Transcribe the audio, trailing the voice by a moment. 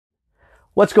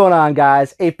What's going on,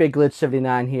 guys?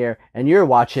 8BitGlitch79 here, and you're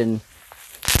watching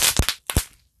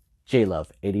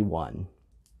JLove81.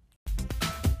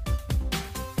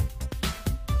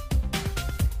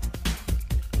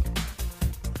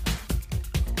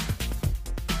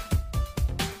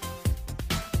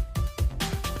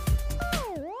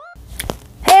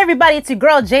 Hey everybody, it's your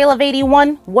girl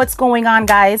JLove81. What's going on,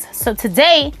 guys? So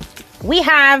today we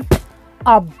have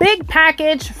a big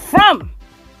package from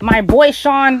my boy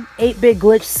Sean,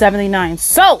 8BitGlitch79.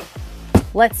 So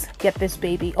let's get this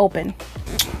baby open.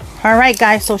 All right,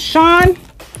 guys, so Sean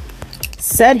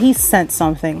said he sent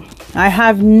something. I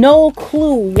have no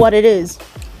clue what it is,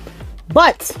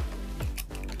 but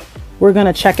we're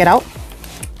gonna check it out.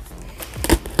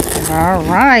 All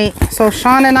right, so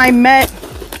Sean and I met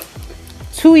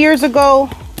 2 years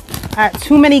ago at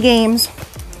Too Many Games,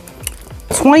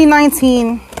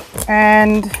 2019,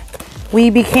 and we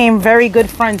became very good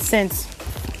friends since.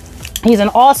 He's an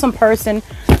awesome person,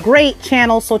 great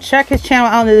channel, so check his channel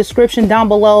out in the description down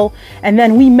below. And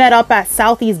then we met up at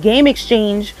Southeast Game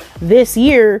Exchange this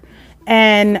year,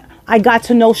 and I got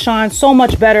to know Sean so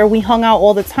much better. We hung out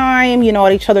all the time, you know,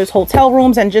 at each other's hotel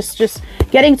rooms, and just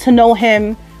getting to know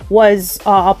him was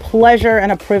a pleasure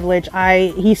and a privilege.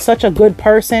 He's such a good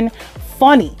person,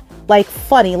 funny,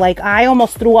 like I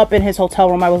almost threw up in his hotel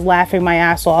room. I was laughing my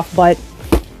ass off. But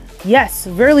yes,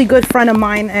 really good friend of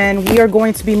mine, and we are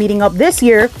going to be meeting up this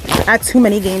year at Too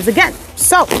Many Games again.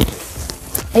 So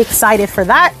excited for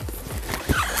that.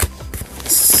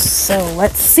 So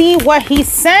let's see what he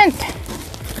sent.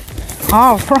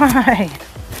 All right,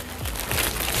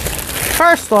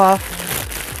 first off,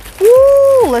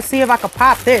 woo, let's see if I can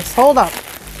pop this. Hold up.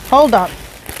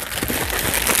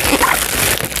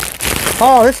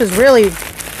 Oh, this is really,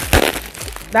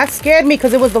 that scared me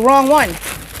because it was the wrong one.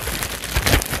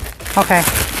 Okay.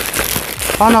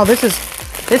 Oh no, this is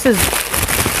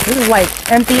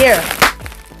like empty air.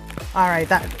 All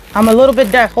right, I'm a little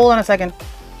bit deaf. Hold on a second.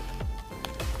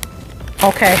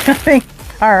 Okay.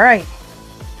 All right.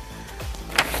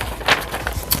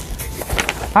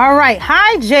 All right.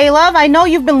 Hi, J-Love. I know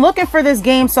you've been looking for this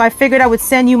game, so I figured I would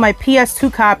send you my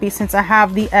PS2 copy since I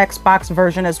have the Xbox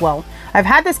version as well. I've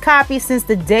had this copy since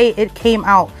the day it came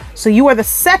out, so you are the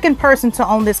second person to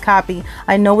own this copy.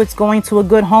 I know it's going to a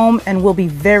good home and will be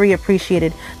very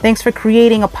appreciated. Thanks for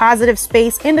creating a positive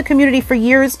space in the community for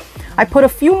years. I put a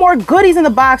few more goodies in the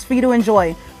box for you to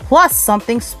enjoy, plus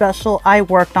something special I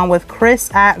worked on with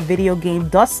Chris at Video Game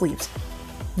Dust Sleeves.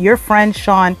 Your friend,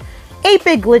 Sean,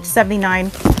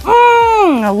 8BitGlitch79.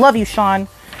 I love you, Sean.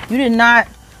 You did not...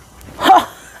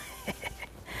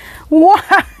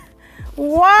 What?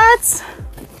 What?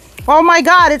 Oh my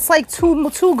god, it's like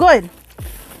too good.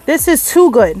 This is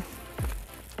too good.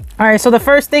 All right, so the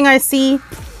first thing I see,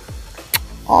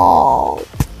 oh,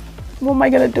 what am I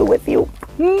gonna do with you?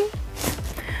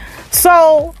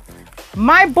 So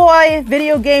my boy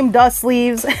Video Game Dust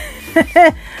Sleeves,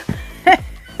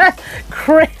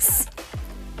 Chris,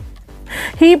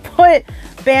 he put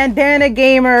Bandana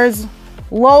Gamers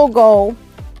logo.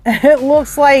 It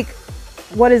looks like,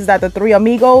 what is that, the Three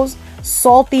Amigos?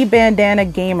 Salty Bandana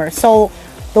Gamer. So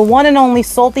the one and only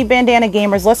Salty Bandana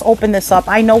Gamers. Let's open this up.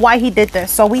 I know why he did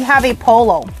this. So we have a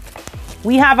polo.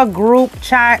 We have a group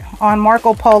chat on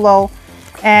Marco Polo,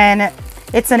 and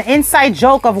it's an inside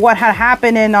joke of what had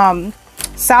happened in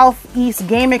Southeast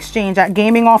Game Exchange at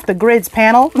Gaming Off the Grid's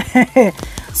panel.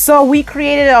 So we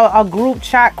created a group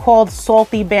chat called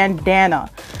Salty Bandana,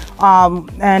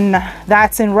 and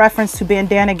that's in reference to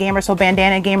Bandana Gamer. So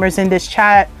Bandana Gamers in this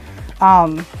chat,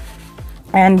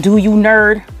 and Do You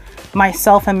Nerd,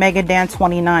 myself, and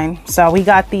Megadan29. So we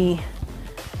got the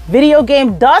Video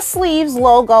Game Dust Sleeves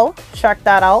logo. Check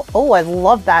that out. Oh, I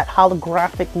love that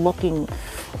holographic looking.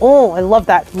 Oh, I love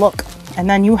that look. And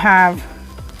then you have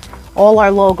all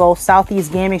our logo,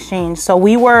 Southeast Game Exchange. So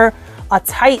we were a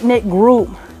tight-knit group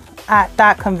at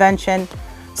that convention.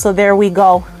 So there we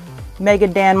go.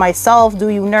 Megadan, myself, Do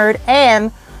You Nerd,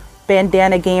 and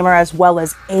Bandana Gamer, as well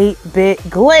as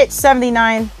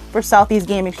 8BitGlitch79 for Southeast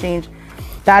Game Exchange.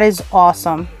 That is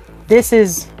awesome. This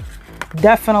is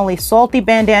definitely Salty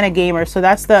Bandana Gamer. So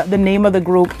that's the name of the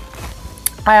group.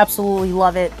 I absolutely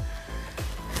love it.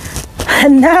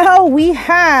 And now we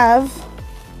have,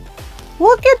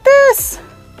 look at this.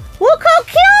 Look how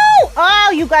cute.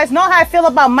 Oh, you guys know how I feel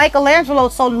about Michelangelo.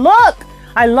 So look,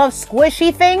 I love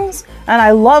squishy things, and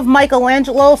I love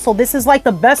Michelangelo. So this is like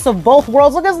the best of both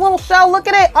worlds. Look at his little shell. Look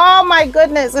at it. Oh my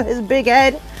goodness, his big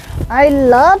head. I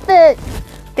love it.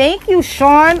 Thank you,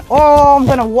 Sean. Oh, I'm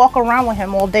gonna walk around with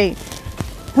him all day.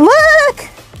 Look,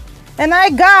 And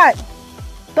I got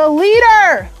the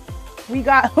leader. We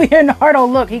got Leonardo.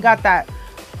 Look, he got that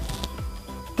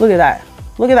Look at that.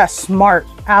 Look at that smart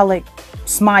Alec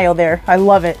smile there. I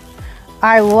love it.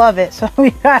 I love it. So we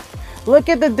got, look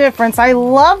at the difference. I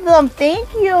love them.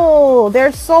 Thank you.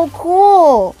 They're so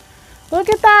cool. Look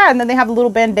at that. And then they have a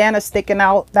little bandana sticking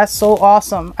out. That's so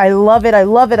awesome. I love it. I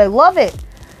love it. I love it.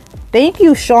 Thank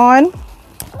you, Sean.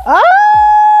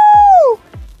 Oh!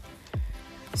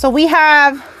 So we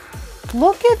have,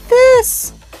 look at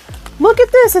this. Look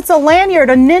at this. It's a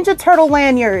lanyard, a Ninja Turtle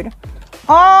lanyard.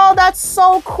 Oh, that's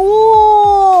so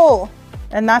cool.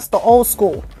 And that's the old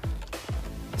school.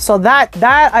 So that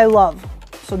I love.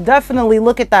 So definitely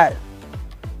look at that.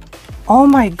 Oh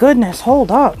my goodness,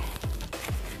 hold up.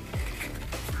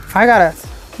 I gotta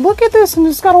look at this, and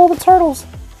it's got all the turtles.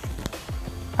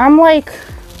 I'm like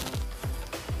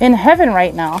in heaven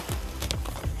right now.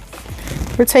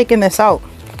 We're taking this out.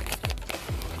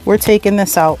 We're taking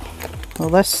this out. So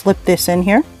let's slip this in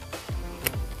here.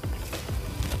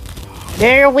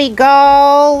 There we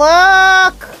go.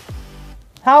 Look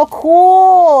how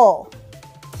cool.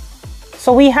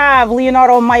 So we have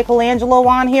Leonardo and Michelangelo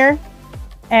on here,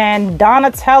 and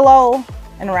Donatello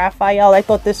and Raphael. I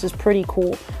thought this is pretty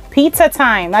cool. Pizza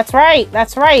time. That's right.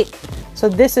 That's right. So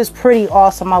this is pretty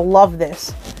awesome. I love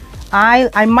this.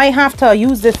 I might have to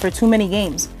use this for too many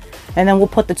games, and then we'll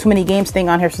put the too many games thing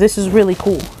on here. So this is really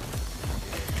cool.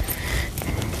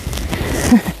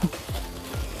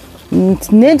 It's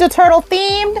Ninja Turtle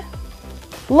themed.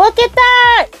 Look at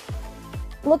that.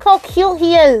 Look how cute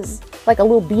he is. Like a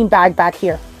little beanbag back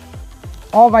here.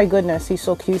 Oh my goodness, he's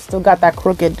so cute. Still got that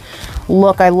crooked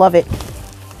look. I love it.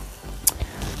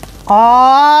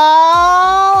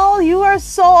 Oh, you are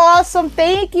so awesome.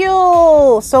 Thank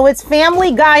you. So it's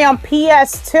Family Guy on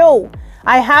PS2.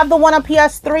 I have the one on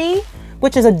PS3,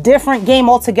 which is a different game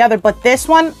altogether. But this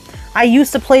one, I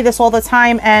used to play this all the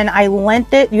time, and I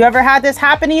lent it. You ever had this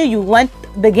happen to you? You lent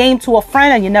the game to a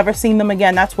friend and you never seen them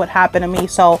again. That's what happened to me.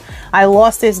 So I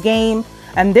lost this game,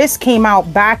 and this came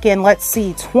out back in, let's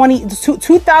see,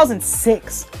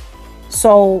 2006.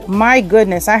 So my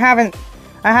goodness, I haven't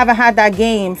had that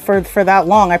game for that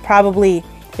long. It probably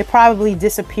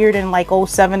disappeared in like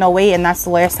 07, 08, and that's the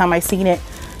last time I seen it.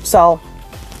 So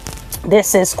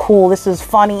this is cool. This is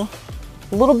funny.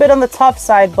 A little bit on the tough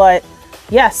side, but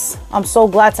yes, I'm so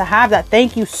glad to have that.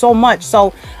 Thank you so much.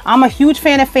 So I'm a huge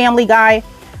fan of Family Guy.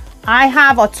 I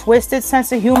have a twisted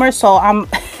sense of humor, so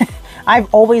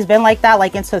I've always been like that,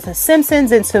 like into The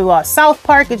Simpsons, into South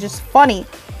Park. It's just funny.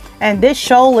 And this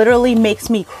show literally makes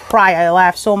me cry. I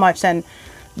laugh so much, and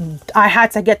I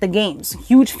had to get the games.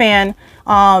 Huge fan.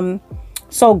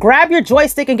 So grab your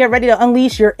joystick and get ready to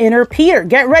unleash your inner Peter.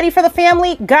 Get ready for the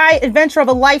Family Guy adventure of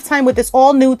a lifetime with this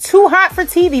all new Too Hot for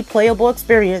TV playable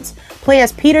experience. Play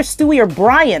as Peter, Stewie, or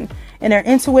Brian in an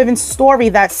interwoven story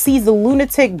that sees the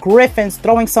lunatic Griffins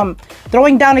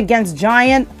throwing down against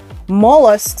giant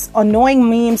mollusks, annoying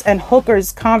memes, and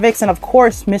hookers, convicts, and of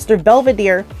course, Mr.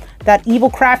 Belvedere, that evil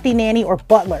crafty nanny or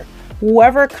butler.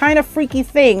 Whoever kind of freaky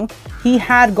thing he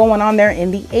had going on there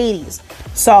in the 80s.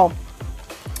 So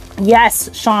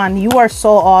yes, Sean, you are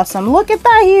so awesome. Look at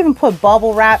that. He even put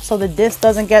bubble wrap so the disc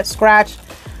doesn't get scratched.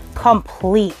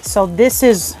 Complete. So this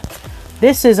is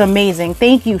amazing.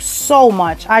 Thank you so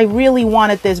much. I really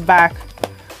wanted this back.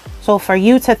 So for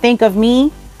you to think of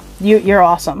me, you're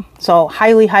awesome. So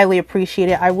highly, highly appreciate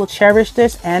it. I will cherish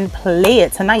this and play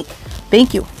it tonight.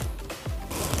 Thank you.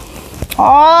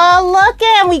 Oh, look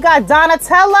at him. We got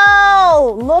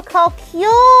Donatello. Look how cute.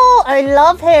 I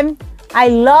love him. I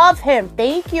love him.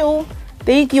 Thank you.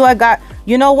 Thank you. I got,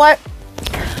 you know what?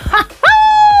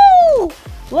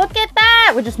 Look at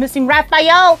that. We're just missing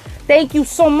Raphael. Thank you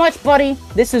so much, buddy.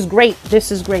 This is great.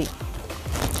 This is great.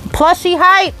 Plushie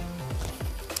hype.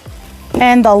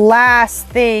 And the last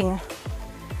thing.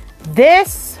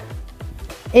 This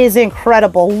is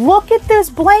incredible. Look at this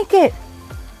blanket.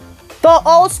 The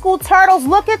old school turtles.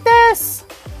 Look at this.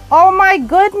 Oh my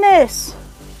goodness.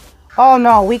 Oh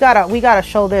no, we gotta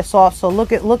show this off. So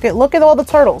look at all the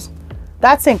turtles.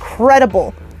 That's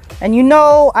incredible. And you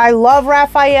know, I love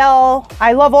Raphael.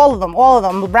 I love all of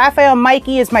them. Raphael and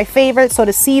Mikey is my favorite. So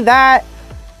to see that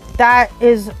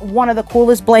is one of the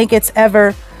coolest blankets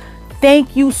ever.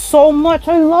 Thank you so much.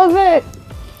 I love it.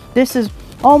 This is,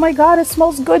 oh my God, it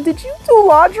smells good. Did you do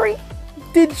laundry?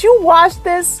 Did you wash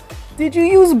this? Did you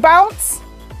use Bounce?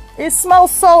 It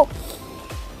smells so,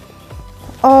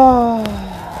 oh.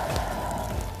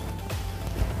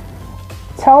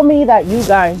 Tell me that you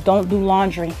guys don't do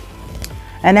laundry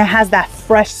and it has that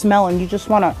fresh smell and you just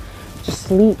want to just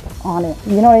sleep on it.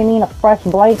 You know what I mean? A fresh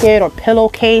blanket or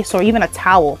pillowcase or even a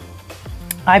towel.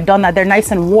 I've done that. They're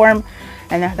nice and warm,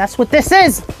 and that's what this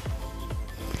is.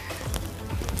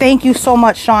 Thank you so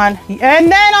much, Sean.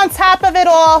 And then on top of it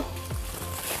all,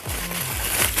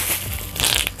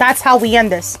 that's how we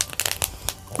end this.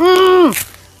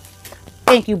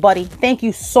 Thank you, buddy. Thank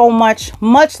you so much.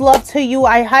 Much love to you.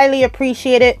 I highly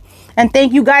appreciate it. And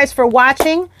thank you guys for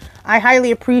watching. I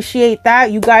highly appreciate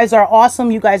that. You guys are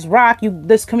awesome. You guys rock.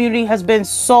 This community has been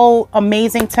so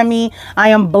amazing to me. I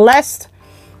am blessed.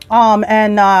 God,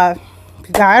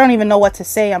 I don't even know what to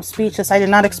say. I'm speechless. I did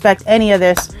not expect any of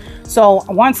this. So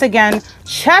once again,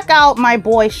 check out my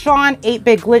boy Sean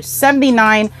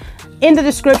 8BitGlitch79 in the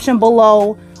description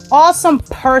below. Awesome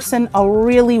person, a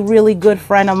really, really good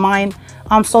friend of mine.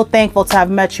 I'm so thankful to have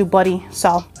met you, buddy.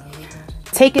 So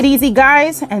take it easy,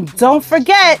 guys, and don't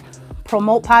forget,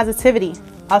 promote positivity.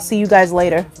 I'll see you guys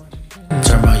later.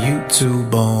 Turn my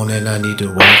YouTube on and I need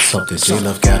to watch something.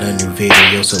 J-Love got a new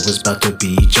video, so it's about to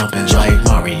be jumping like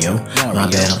Mario.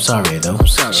 My bad, I'm sorry though.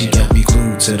 She got me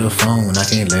glued to the phone, I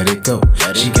can't let it go.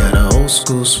 She got a old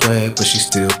school swag, but she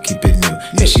still keep it new.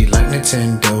 And she like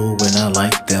Nintendo, and I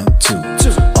like them too.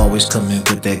 Always coming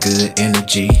with that good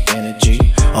energy.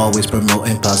 Always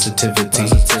promoting positivity.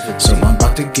 So I'm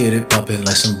about to get it popping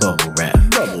like some bubble wrap.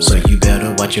 So you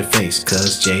better watch your face,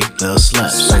 cause J-Love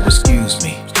slaps. So excuse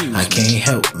me, I can't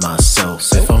help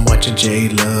myself. If I'm watching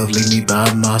J-Love, leave me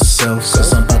by myself.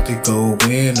 Cause I'm about to go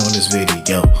in on this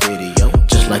video.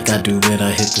 Just like I do when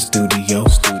I hit the studio.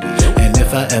 And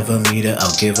if I ever meet her,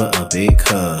 I'll give her a big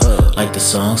hug. Like the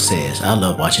song says, I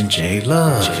love watching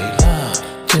J-Love.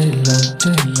 J-Love, J-Love,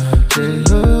 J-Love,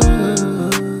 J-Love.